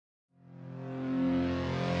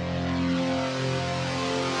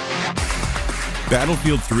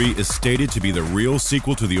Battlefield 3 is stated to be the real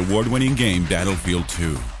sequel to the award-winning game Battlefield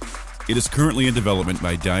 2. It is currently in development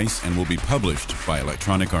by DICE and will be published by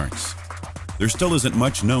Electronic Arts. There still isn't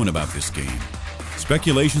much known about this game.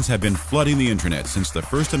 Speculations have been flooding the internet since the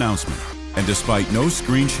first announcement, and despite no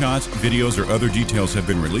screenshots, videos, or other details have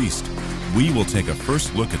been released, we will take a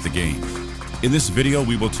first look at the game. In this video,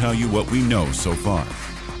 we will tell you what we know so far,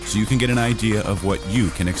 so you can get an idea of what you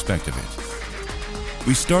can expect of it.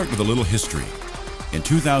 We start with a little history. In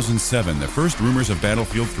 2007, the first rumors of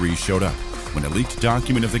Battlefield 3 showed up when a leaked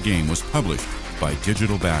document of the game was published by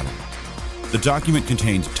Digital Battle. The document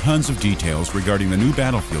contained tons of details regarding the new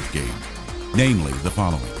Battlefield game, namely the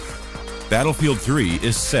following. Battlefield 3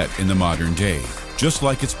 is set in the modern day, just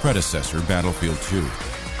like its predecessor, Battlefield 2.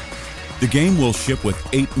 The game will ship with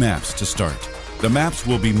 8 maps to start. The maps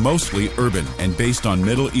will be mostly urban and based on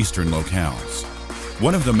Middle Eastern locales.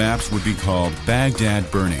 One of the maps would be called Baghdad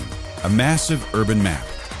Burning, a massive urban map,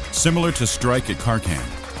 similar to Strike at Karkand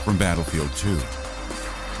from Battlefield 2.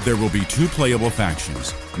 There will be 2 playable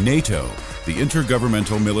factions, NATO, the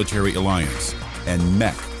Intergovernmental Military Alliance, and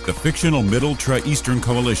MEC, the fictional Middle Eastern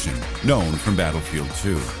Coalition, known from Battlefield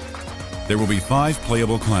 2. There will be 5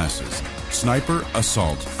 playable classes: Sniper,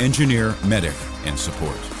 Assault, Engineer, Medic, and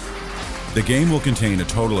Support. The game will contain a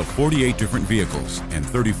total of 48 different vehicles and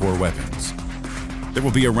 34 weapons. There will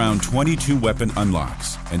be around 22 weapon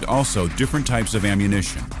unlocks, and also different types of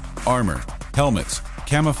ammunition, armor, helmets,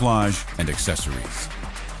 camouflage, and accessories.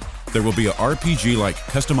 There will be a RPG-like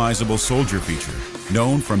customizable soldier feature,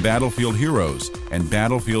 known from Battlefield Heroes and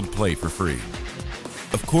Battlefield Play for Free.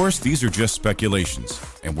 Of course, these are just speculations,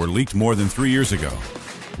 and were leaked more than 3 years ago.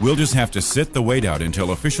 We'll just have to sit the wait out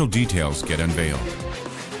until official details get unveiled.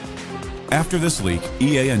 After this leak,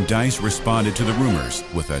 EA and DICE responded to the rumors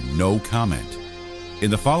with a no comment. In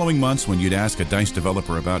the following months, when you'd ask a DICE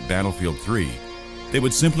developer about Battlefield 3, they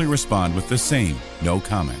would simply respond with the same no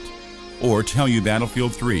comment, or tell you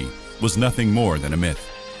Battlefield 3 was nothing more than a myth.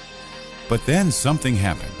 But then something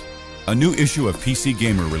happened. A new issue of PC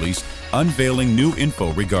Gamer released, unveiling new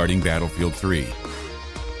info regarding Battlefield 3.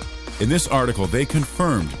 In this article, they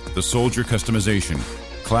confirmed the soldier customization,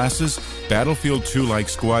 classes, Battlefield 2-like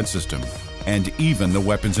squad system, and even the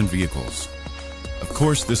weapons and vehicles. Of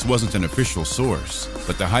course, this wasn't an official source,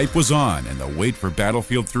 but the hype was on and the wait for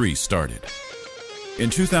Battlefield 3 started. In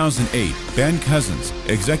 2008, Ben Cousins,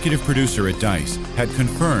 executive producer at DICE, had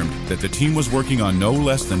confirmed that the team was working on no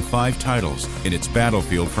less than 5 titles in its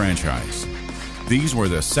Battlefield franchise. These were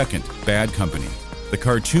the second Bad Company, the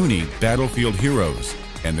cartoony Battlefield Heroes,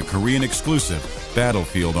 and the Korean-exclusive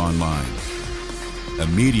Battlefield Online.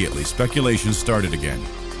 Immediately, speculation started again,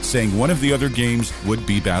 saying one of the other games would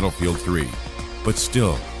be Battlefield 3. But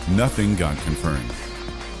still, nothing got confirmed.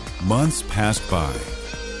 Months passed by.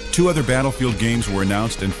 2 other Battlefield games were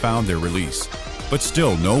announced and found their release, but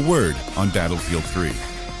still no word on Battlefield 3.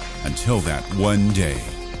 Until that one day.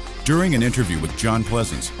 During an interview with John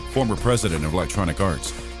Pleasance, former president of Electronic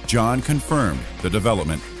Arts, John confirmed the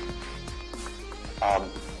development.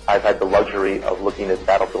 I've had the luxury of looking at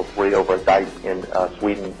Battlefield 3 over at DICE in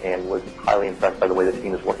Sweden and was highly impressed by the way the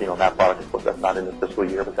team is working on that product. Of course, that's not in this fiscal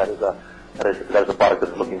year, but that is a product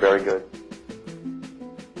that's looking very good.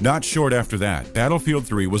 Not short after that, Battlefield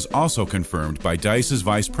 3 was also confirmed by DICE's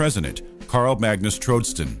vice president, Carl Magnus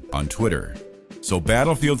Troedston, on Twitter. So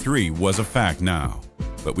Battlefield 3 was a fact now,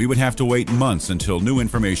 but we would have to wait months until new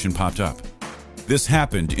information popped up. This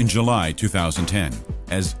happened in July 2010,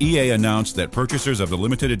 as EA announced that purchasers of the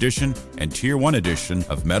Limited Edition and Tier 1 Edition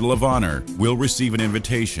of Medal of Honor will receive an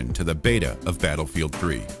invitation to the beta of Battlefield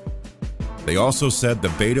 3. They also said the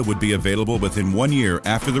beta would be available within 1 year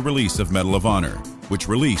after the release of Medal of Honor, which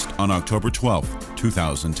released on October 12,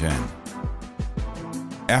 2010.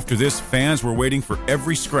 After this, fans were waiting for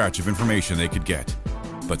every scratch of information they could get,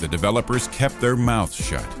 but the developers kept their mouths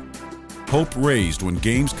shut. Hope raised when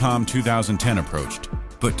Gamescom 2010 approached,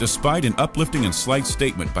 but despite an uplifting and slight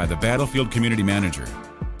statement by the Battlefield community manager,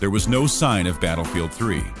 there was no sign of Battlefield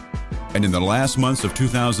 3. And in the last months of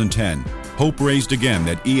 2010, hope raised again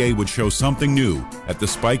that EA would show something new at the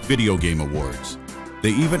Spike Video Game Awards. They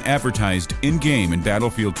even advertised in-game in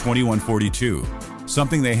Battlefield 2142,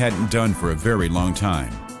 something they hadn't done for a very long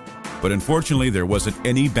time. But unfortunately, there wasn't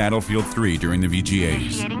any Battlefield 3 during the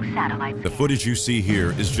VGAs. The footage you see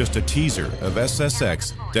here is just a teaser of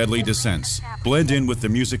SSX Deadly Descents, blend in with the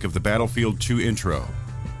music of the Battlefield 2 intro.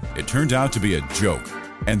 It turned out to be a joke,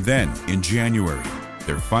 and then, in January,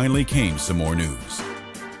 there finally came some more news.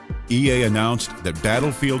 EA announced that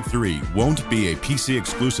Battlefield 3 won't be a PC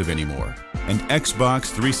exclusive anymore, and Xbox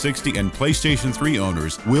 360 and PlayStation 3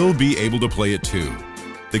 owners will be able to play it too.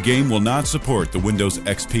 The game will not support the Windows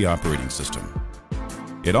XP operating system.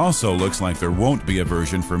 It also looks like there won't be a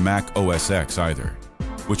version for Mac OS X either,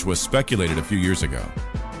 which was speculated a few years ago.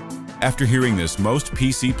 After hearing this, most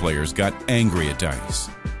PC players got angry at DICE.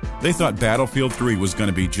 They thought Battlefield 3 was going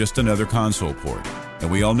to be just another console port, and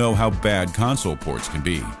we all know how bad console ports can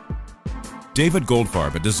be. David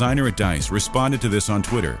Goldfarb, a designer at DICE, responded to this on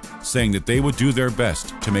Twitter, saying that they would do their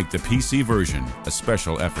best to make the PC version a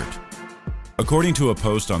special effort. According to a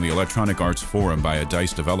post on the Electronic Arts forum by a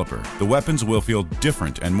DICE developer, the weapons will feel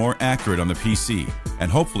different and more accurate on the PC,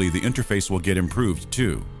 and hopefully the interface will get improved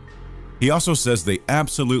too. He also says they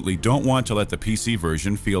absolutely don't want to let the PC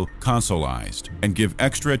version feel consoleized and give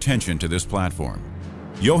extra attention to this platform.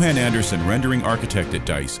 Johan Anderson, rendering architect at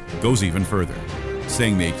DICE, goes even further,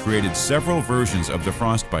 saying they created several versions of the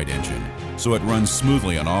Frostbite engine so it runs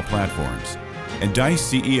smoothly on all platforms. And DICE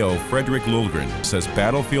CEO Fredrik Lulgren says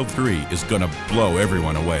Battlefield 3 is going to blow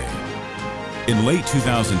everyone away. In late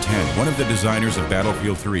 2010, one of the designers of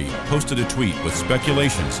Battlefield 3 posted a tweet with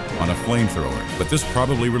speculations on a flamethrower, but this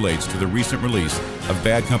probably relates to the recent release of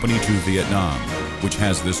Bad Company 2 Vietnam, which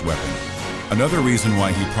has this weapon. Another reason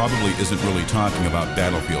why he probably isn't really talking about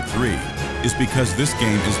Battlefield 3 is because this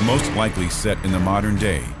game is most likely set in the modern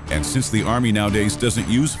day, and since the Army nowadays doesn't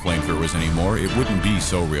use flamethrowers anymore, it wouldn't be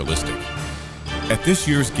so realistic. At this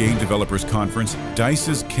year's Game Developers Conference,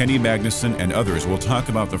 DICE's Kenny Magnuson and others will talk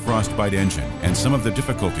about the Frostbite engine and some of the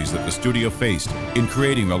difficulties that the studio faced in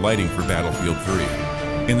creating the lighting for Battlefield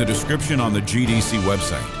 3. In the description on the GDC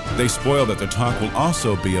website, they spoil that the talk will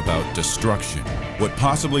also be about destruction, what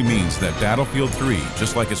possibly means that Battlefield 3,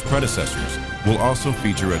 just like its predecessors, will also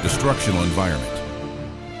feature a destructional environment.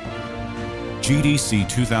 GDC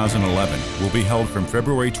 2011 will be held from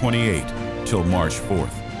February 28 till March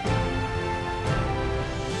 4th.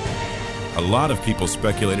 A lot of people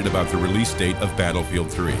speculated about the release date of Battlefield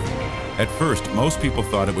 3. At first, most people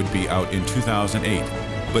thought it would be out in 2008,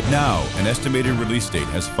 but now an estimated release date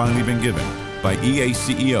has finally been given by EA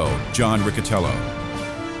CEO John Riccitiello.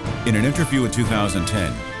 In an interview in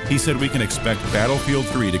 2010, he said we can expect Battlefield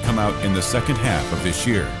 3 to come out in the second half of this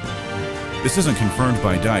year. This isn't confirmed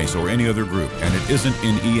by DICE or any other group, and it isn't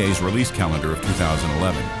in EA's release calendar of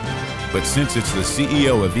 2011. But since it's the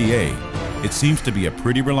CEO of EA, it seems to be a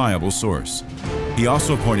pretty reliable source. He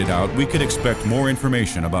also pointed out we could expect more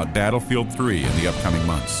information about Battlefield 3 in the upcoming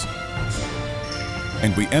months.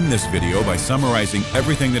 And we end this video by summarizing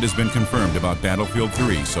everything that has been confirmed about Battlefield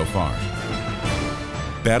 3 so far.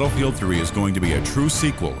 Battlefield 3 is going to be a true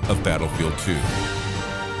sequel of Battlefield 2.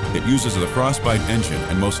 It uses the Frostbite engine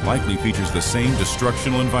and most likely features the same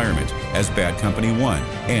destructional environment as Bad Company 1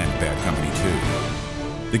 and Bad Company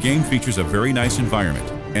 2. The game features a very nice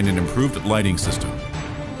environment and an improved lighting system.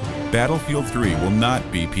 Battlefield 3 will not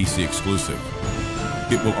be PC exclusive.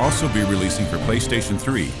 It will also be releasing for PlayStation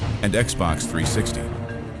 3 and Xbox 360.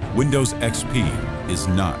 Windows XP is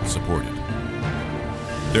not supported.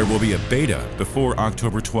 There will be a beta before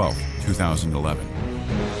October 12, 2011.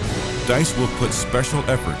 DICE will put special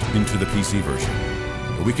effort into the PC version,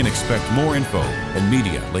 but we can expect more info and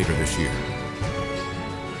media later this year.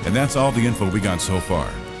 And that's all the info we got so far.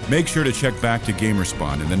 Make sure to check back to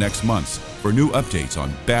Gamerspawn in the next months for new updates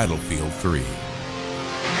on Battlefield 3.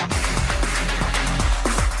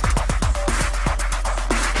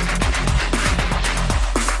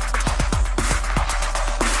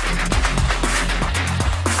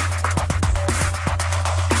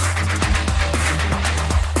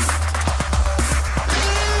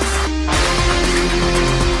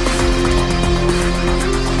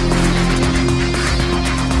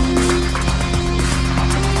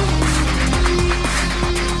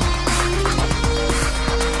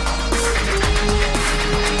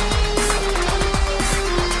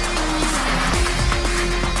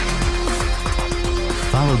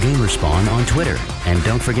 Follow Gamerspawn on Twitter, and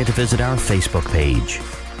don't forget to visit our Facebook page.